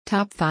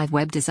Top 5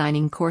 Web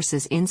Designing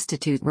Courses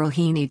Institute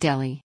Rohini,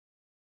 Delhi.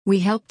 We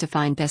help to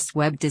find best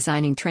web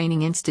designing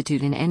training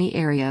institute in any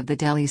area of the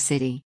Delhi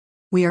city.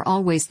 We are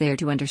always there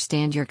to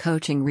understand your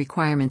coaching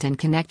requirement and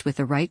connect with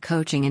the right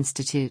coaching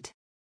institute.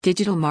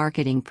 Digital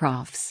Marketing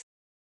Profs.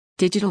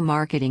 Digital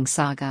Marketing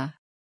Saga.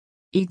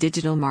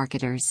 E-Digital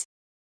Marketers.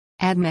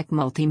 AdMech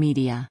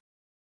Multimedia.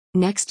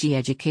 NextG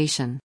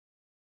Education.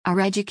 Our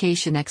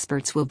education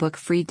experts will book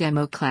free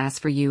demo class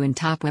for you in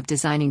Top Web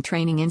Designing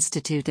Training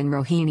Institute in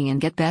Rohini and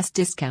get best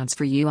discounts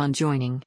for you on joining.